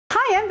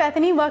Hi, I'm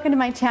Bethany. Welcome to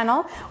my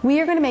channel.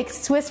 We are going to make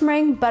Swiss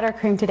meringue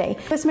buttercream today.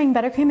 Swiss meringue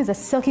buttercream is a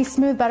silky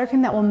smooth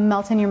buttercream that will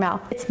melt in your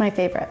mouth. It's my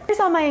favorite.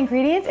 Here's all my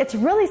ingredients. It's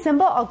really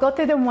simple. I'll go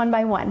through them one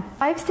by one.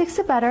 5 sticks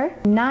of butter,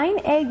 9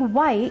 egg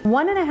white,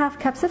 1.5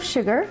 cups of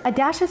sugar, a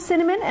dash of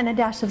cinnamon and a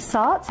dash of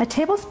salt, a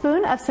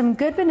tablespoon of some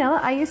good vanilla.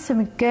 I use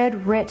some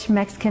good rich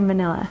Mexican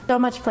vanilla. So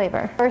much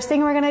flavor. First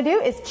thing we're going to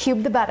do is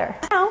cube the butter.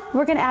 Now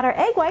we're going to add our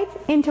egg whites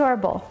into our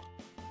bowl.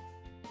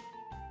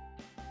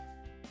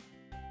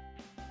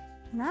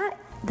 Not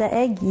the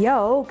egg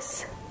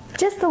yolks,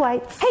 just the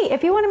whites. Hey,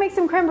 if you want to make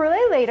some creme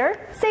brulee later,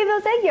 save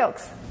those egg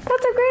yolks.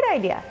 That's a great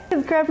idea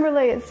because creme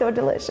brulee is so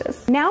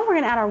delicious. Now we're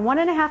going to add our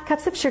 1.5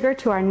 cups of sugar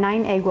to our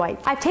 9 egg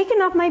whites. I've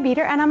taken off my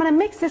beater and I'm going to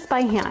mix this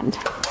by hand.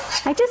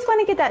 I just want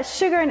to get that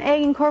sugar and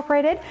egg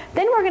incorporated.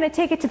 Then we're going to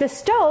take it to the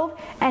stove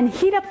and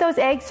heat up those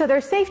eggs so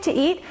they're safe to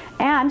eat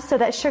and so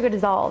that sugar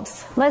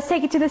dissolves. Let's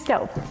take it to the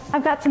stove.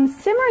 I've got some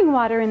simmering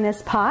water in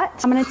this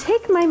pot. I'm going to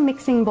take my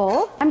mixing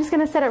bowl. I'm just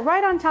going to set it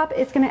right on top.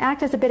 It's going to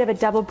act as a bit of a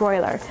double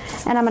broiler.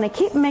 And I'm going to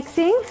keep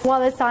mixing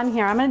while it's on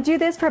here. I'm going to do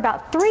this for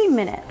about 3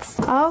 minutes.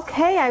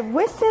 Okay, I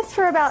whisked this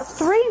for about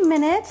 3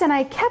 minutes and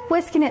I kept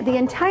whisking it the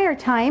entire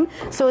time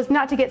so as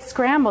not to get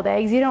scrambled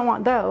eggs. You don't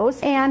want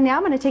those. And now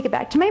I'm going to take it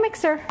back to my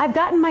mixer. I've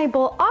gotten my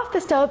bowl off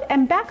the stove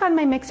and back on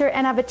my mixer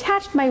and I've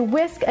attached my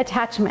whisk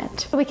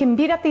attachment. So we can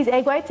beat up these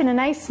egg whites in a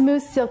nice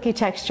smooth silky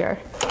texture.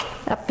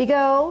 Up we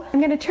go. I'm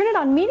going to turn it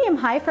on medium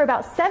high for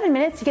about 7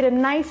 minutes to get a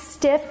nice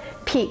stiff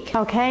peak.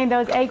 Okay,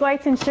 those egg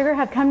whites and sugar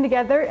have come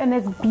together in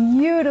this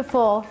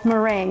beautiful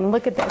meringue.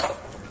 Look at this.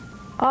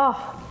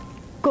 Oh,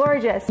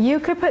 gorgeous. You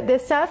could put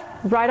this stuff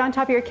right on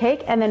top of your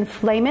cake and then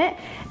flame it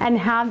and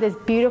have this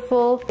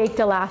beautiful baked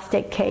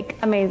elastic cake.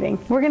 Amazing.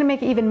 We're gonna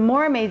make it even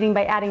more amazing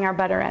by adding our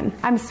butter in.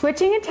 I'm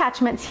switching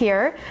attachments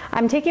here.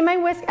 I'm taking my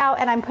whisk out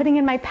and I'm putting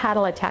in my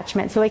paddle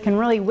attachment so I can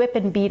really whip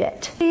and beat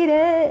it. Beat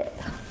it.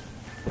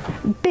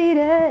 Beat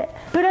it.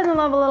 Who doesn't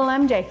love a little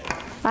MJ?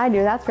 I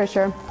do, that's for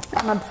sure.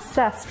 I'm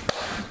obsessed.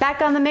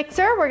 Back on the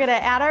mixer, we're gonna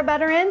add our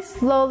butter in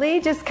slowly,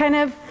 just kind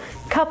of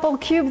couple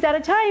cubes at a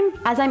time.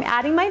 As I'm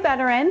adding my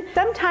butter in,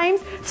 sometimes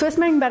Swiss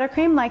meringue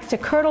buttercream likes to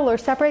curdle or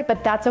separate,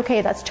 but that's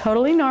okay, that's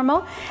totally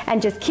normal.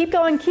 And just keep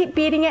going, keep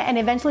beating it, and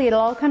eventually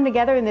it'll all come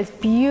together in this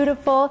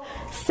beautiful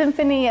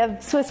symphony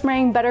of Swiss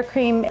meringue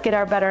buttercream. Get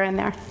our butter in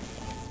there.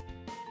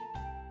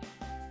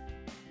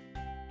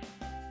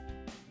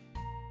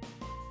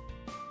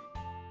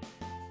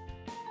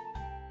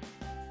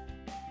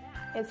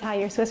 Is how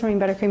your Swiss meringue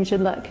buttercream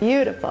should look.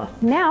 Beautiful.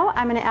 Now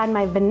I'm going to add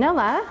my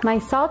vanilla, my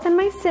salt, and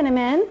my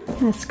cinnamon. I'm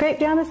going to scrape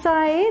down the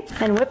sides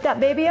and whip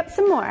that baby up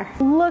some more.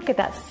 Look at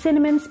that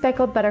cinnamon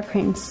speckled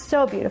buttercream.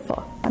 So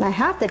beautiful. And I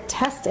have to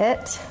test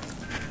it.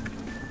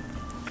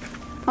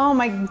 Oh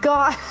my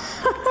gosh.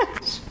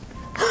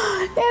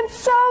 It's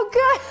so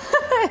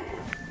good.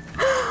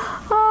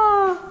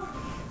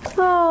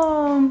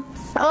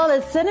 Oh,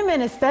 the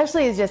cinnamon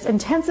especially is just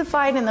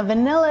intensified and the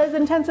vanilla is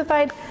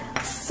intensified.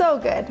 So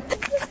good.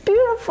 It's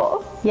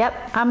beautiful.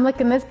 Yep, I'm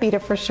licking this beater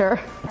for sure.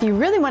 If you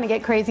really want to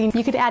get crazy,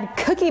 you could add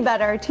cookie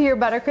butter to your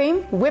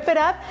buttercream, whip it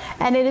up,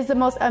 and it is the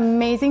most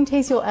amazing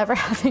taste you'll ever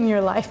have in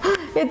your life.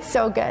 It's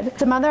so good.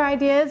 Some other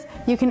ideas,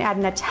 you can add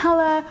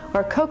Nutella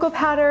or cocoa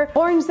powder,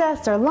 orange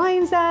zest or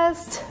lime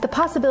zest. The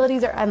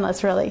possibilities are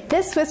endless, really.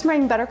 This Swiss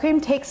meringue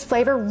buttercream takes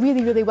flavor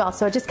really, really well,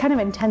 so it just kind of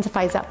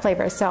intensifies that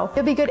flavor, so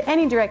it'll be good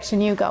any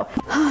direction you go.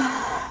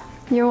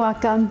 You're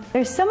welcome.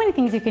 There's so many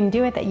things you can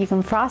do with it. You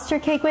can frost your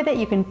cake with it.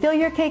 You can fill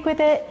your cake with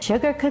it.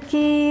 Sugar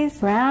cookies,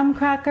 graham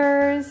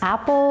crackers,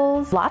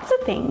 apples, lots of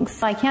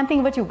things. I can't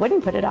think of what you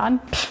wouldn't put it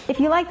on. If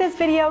you like this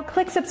video,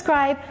 click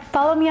subscribe.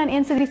 Follow me on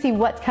Insta to see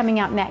what's coming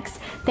out next.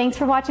 Thanks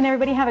for watching,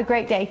 everybody. Have a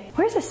great day.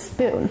 Where's a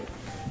spoon?